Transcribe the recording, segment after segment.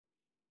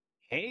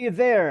Hey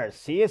there,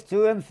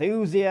 CS2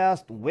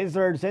 enthusiasts,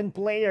 wizards, and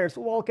players.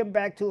 Welcome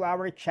back to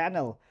our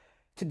channel.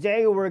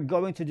 Today we're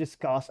going to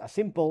discuss a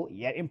simple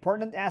yet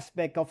important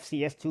aspect of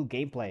CS2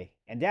 gameplay,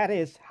 and that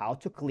is how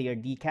to clear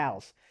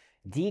decals.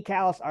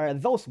 Decals are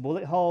those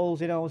bullet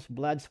holes,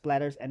 blood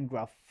splatters and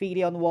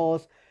graffiti on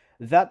walls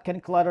that can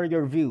clutter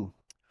your view.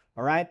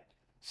 Alright?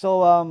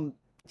 So,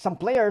 some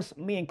players,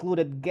 me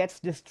included,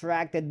 gets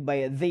distracted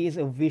by these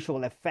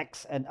visual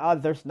effects, and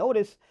others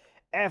notice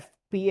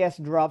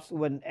FPS drops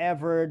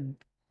whenever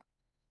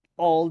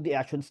all the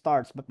action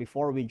starts. But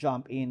before we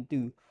jump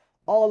into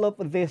all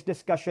of this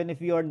discussion,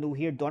 if you are new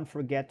here, don't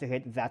forget to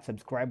hit that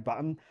subscribe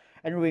button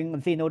and ring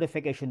the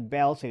notification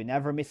bell so you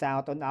never miss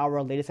out on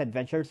our latest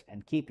adventures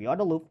and keep you on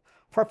the loop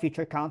for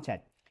future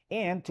content.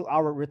 And to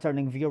our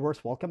returning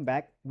viewers, welcome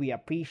back. We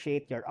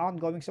appreciate your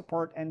ongoing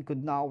support and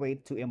could not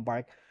wait to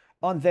embark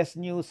on this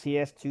new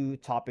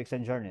CS2 topics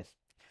and journeys.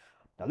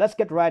 Now let's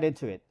get right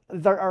into it.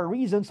 There are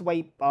reasons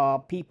why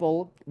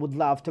people would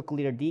love to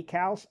clear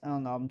decals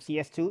on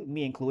CS2,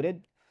 me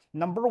included.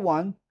 Number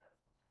one,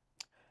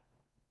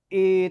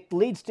 it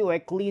leads to a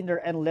cleaner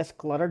and less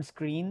cluttered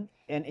screen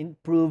and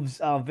improves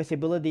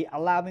visibility,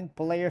 allowing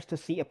players to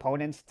see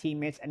opponents,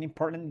 teammates, and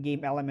important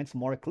game elements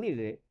more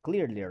clearly,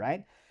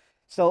 right?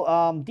 So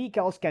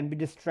decals can be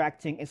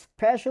distracting,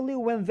 especially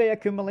when they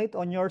accumulate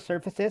on your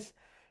surfaces.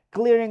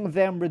 Clearing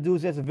them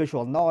reduces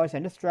visual noise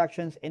and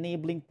distractions,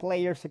 enabling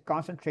players to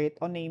concentrate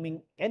on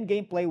aiming and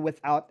gameplay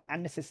without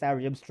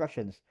unnecessary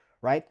obstructions,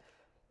 right?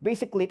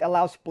 Basically, it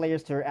allows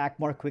players to react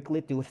more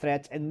quickly to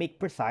threats and make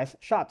precise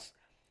shots.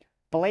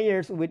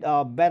 Players with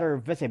better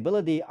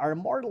visibility are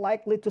more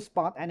likely to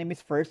spot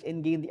enemies first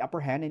and gain the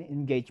upper hand in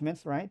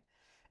engagements, right?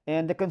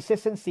 And the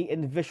consistency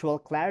in visual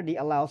clarity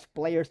allows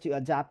players to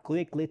adapt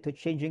quickly to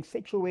changing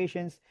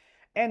situations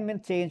and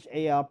maintain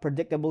a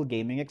predictable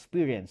gaming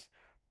experience.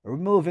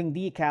 Removing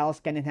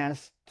decals can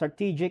enhance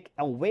strategic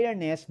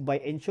awareness by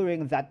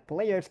ensuring that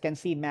players can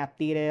see map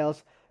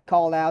details,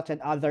 callouts,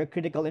 and other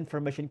critical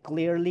information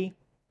clearly,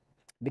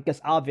 because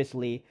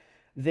obviously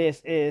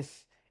this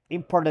is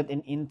important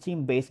in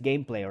team-based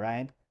gameplay,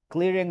 right?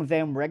 Clearing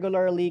them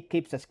regularly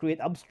keeps the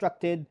screen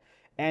obstructed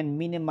and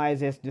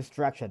minimizes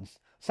distractions.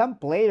 Some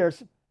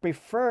players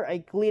prefer a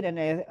clean and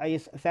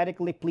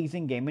aesthetically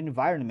pleasing game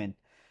environment.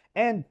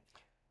 And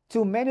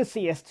to many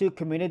CS2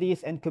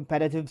 communities and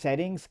competitive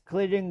settings,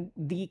 clearing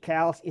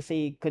decals is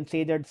a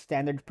considered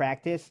standard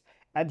practice.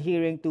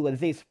 Adhering to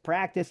this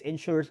practice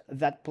ensures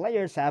that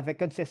players have a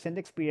consistent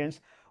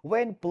experience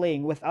when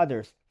playing with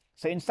others.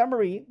 So, in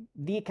summary,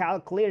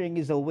 decal clearing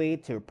is a way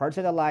to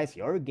personalize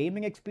your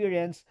gaming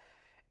experience,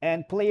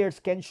 and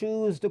players can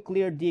choose to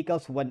clear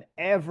decals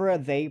whenever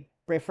they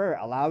prefer,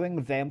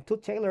 allowing them to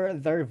tailor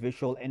their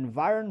visual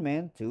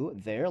environment to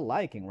their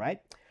liking,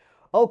 right?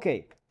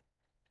 Okay,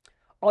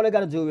 all I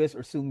gotta do is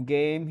resume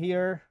game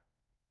here.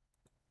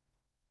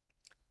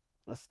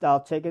 Let's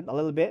start taking a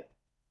little bit.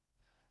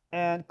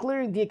 And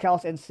clearing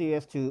decals in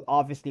CS2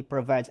 obviously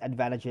provides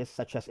advantages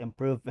such as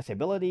improved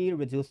visibility,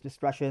 reduced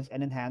distractions,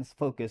 and enhanced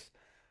focus,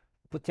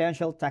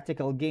 potential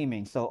tactical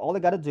gaming. So all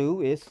I gotta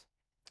do is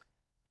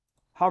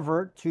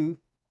hover to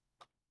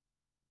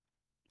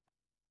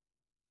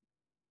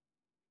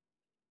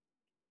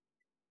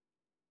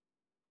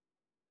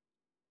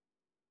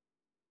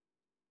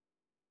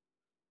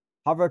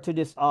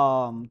this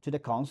to the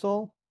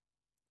console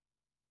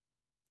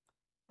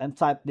and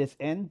type this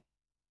in.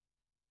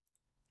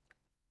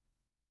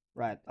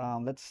 Right.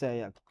 Let's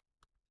say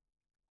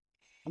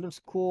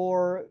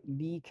underscore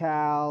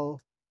decal.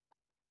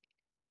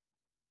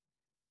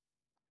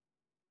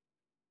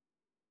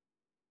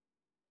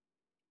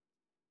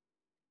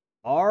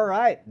 All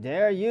right,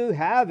 there you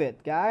have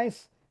it,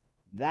 guys.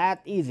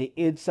 That easy.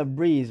 It's a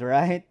breeze,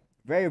 right?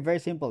 Very, very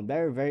simple.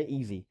 Very, very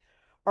easy.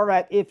 All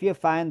right, if you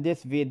find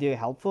this video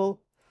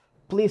helpful,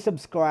 please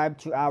subscribe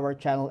to our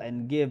channel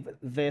and give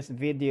this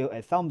video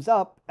a thumbs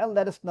up and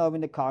let us know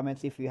in the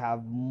comments if you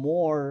have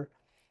more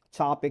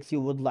topics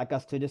you would like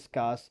us to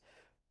discuss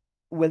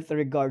with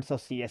regards to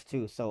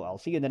CS2. So I'll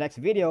see you in the next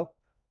video.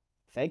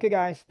 Thank you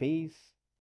guys. Peace.